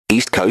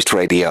East Coast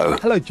Radio.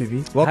 Hello,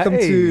 Juvie. Welcome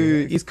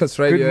to East Coast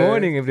Radio. Good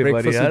morning,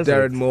 everybody. Breakfast with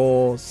Darren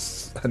Moore.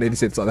 I nearly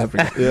said South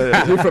Africa.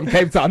 You're from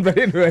Cape Town, but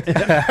anyway.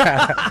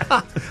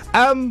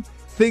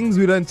 Things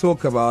we don't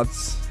talk about.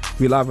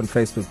 We're live on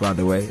Facebook, by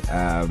the way.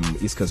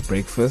 East Coast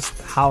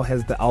Breakfast. How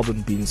has the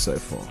album been so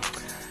far?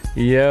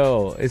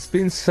 Yo, it's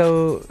been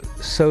so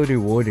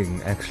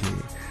rewarding,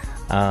 actually.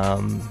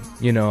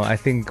 I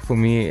think for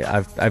me,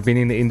 I've been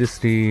in the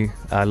industry.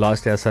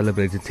 Last year I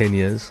celebrated 10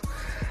 years.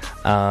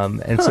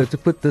 So to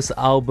put this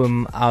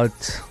album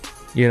out,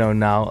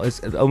 now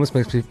it almost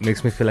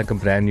makes me feel like a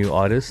brand new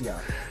artist. Yeah.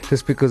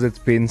 Just because it's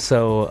been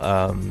so,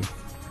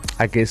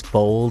 I guess,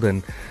 bold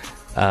and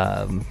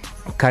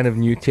kind of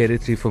new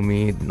territory for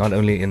me, not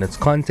only in its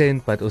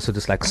content, but also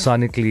just like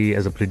sonically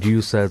as a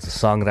producer, as a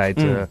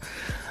songwriter.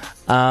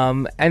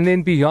 And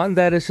then beyond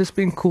that, it's just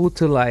been cool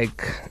to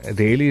like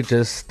really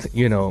just,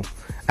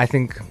 I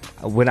think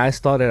when I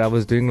started, I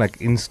was doing like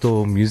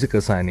in-store music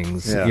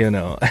signings,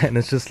 and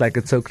it's just like,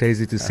 it's so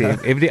crazy to see.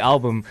 Every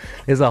album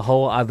is a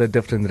whole other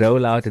different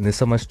rollout and there's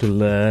so much to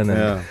learn.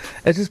 And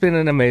it's just been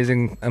an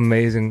amazing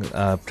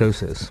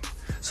process.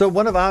 So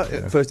one of our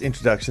first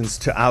introductions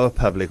to our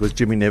public was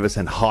Jimmy Nevis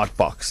and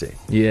Heartboxing.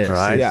 Yes.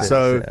 Right? Yes,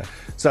 So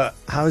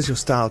how has your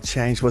style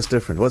changed? What's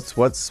different?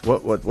 What's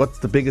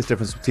the biggest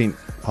difference between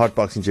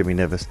Heartboxing Jimmy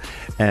Nevis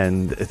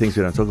and things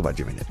we don't talk about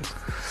Jimmy Nevis?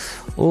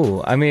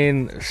 Oh, I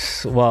mean,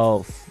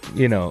 well,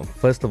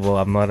 first of all,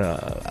 I'm not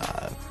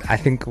I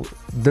think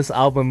this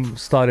album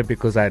started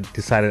because I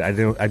decided I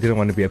didn't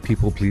want to be a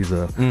people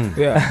pleaser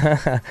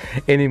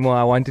anymore.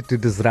 I wanted to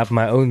disrupt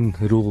my own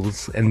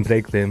rules and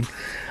break them.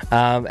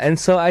 And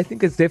so I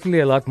think it's definitely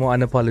a lot more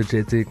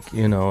unapologetic.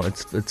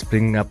 It's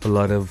bringing up a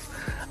lot of,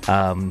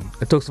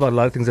 it talks about a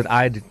lot of things that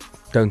I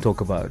don't talk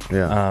about.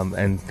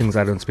 And things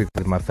I don't speak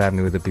with my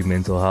family, whether it be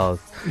mental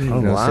health,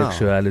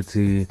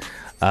 sexuality,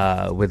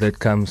 whether it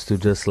comes to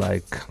just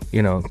like,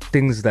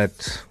 things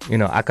that,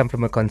 I come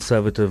from a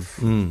conservative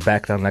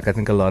background, like I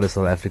think a lot of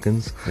South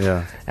Africans.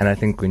 Yeah. And I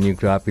think when you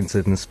grow up in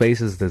certain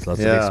spaces, there's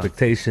lots of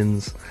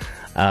expectations.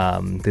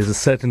 There's a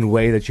certain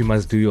way that you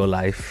must do your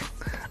life.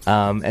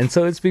 And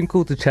so it's been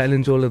cool to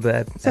challenge all of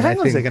that. So hang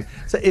on a second.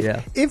 So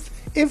if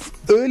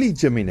early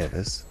Jimmy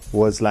Nevis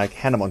was like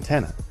Hannah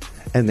Montana,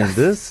 and then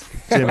this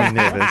Jimmy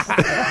Nevis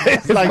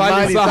is like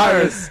Miley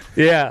Cyrus.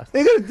 Yeah.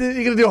 You're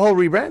gonna do a whole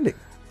rebranding.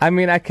 I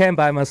mean, I can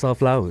buy myself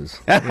flowers.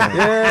 Shout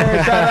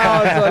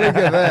out. So look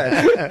at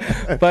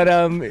that. But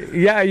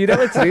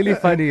it's really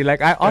funny.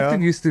 Like I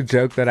often used to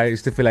joke that I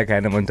used to feel like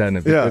Hannah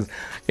Montana because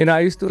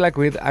I used to like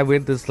wear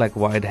this like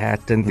wide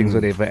hat and things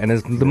whatever. And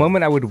the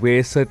moment I would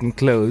wear certain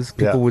clothes,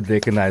 people would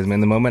recognize me.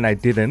 And the moment I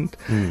didn't,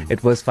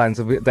 it was fun.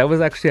 So that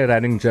was actually a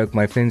running joke.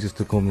 My friends used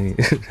to call me.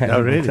 Oh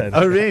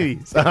really?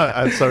 So,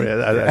 I'm sorry.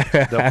 I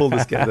pulled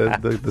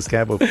the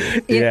scab off.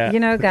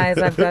 Guys,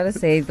 I've got to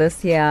say,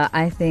 this year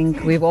I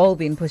think we've all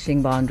been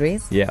pushing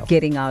boundaries,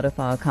 getting out of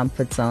our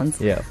comfort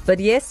zones. But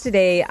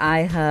yesterday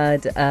I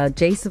heard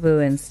Jay Sabu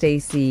and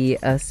Stacey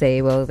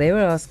say, well, they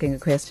were asking a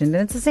question,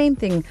 and it's the same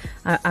thing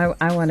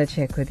I want to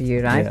check with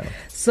you, right?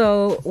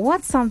 So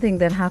what's something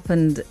that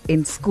happened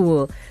in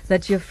school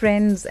that your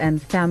friends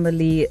and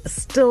family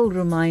still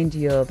remind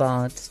you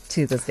about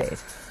to this day?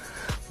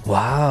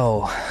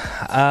 Wow.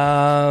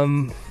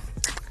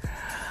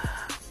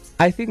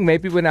 I think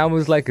maybe when I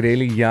was like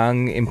really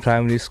young in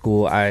primary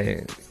school,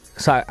 I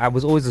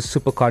was always a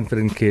super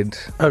confident kid.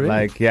 Oh, really?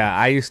 Like,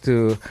 I used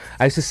to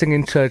sing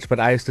in church, but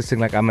I used to sing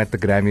like I'm at the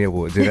Grammy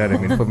Awards. You know what I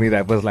mean? For me,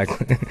 that was like,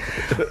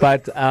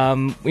 but,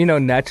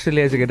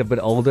 naturally as you get a bit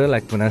older,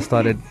 like when I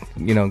started,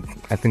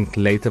 I think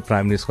later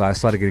primary school, I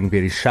started getting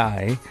very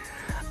shy.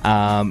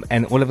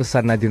 And all of a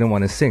sudden I didn't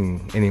want to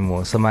sing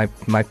anymore. So my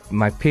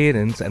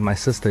parents and my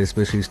sister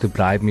especially used to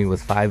bribe me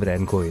with 5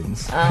 Rand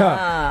coins.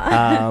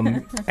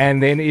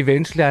 And then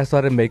eventually I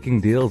started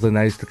making deals and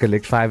I used to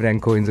collect 5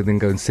 Rand coins and then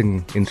go and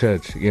sing in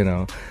church,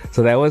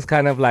 So that was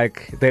kind of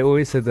like, they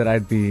always said that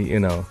I'd be,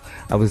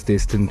 I was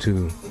destined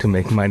to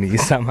make money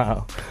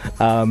somehow.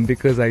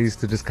 Because I used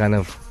to just kind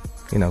of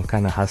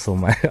hustle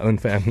my own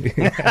family.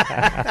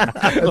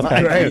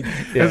 That's great.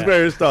 That's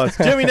where it starts.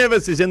 Jimmy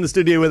Nevis is in the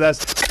studio with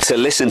us. To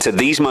listen to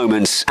these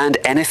moments and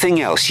anything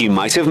else you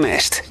might have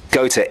missed,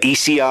 go to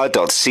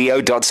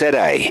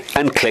ecr.co.za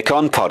and click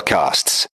on podcasts.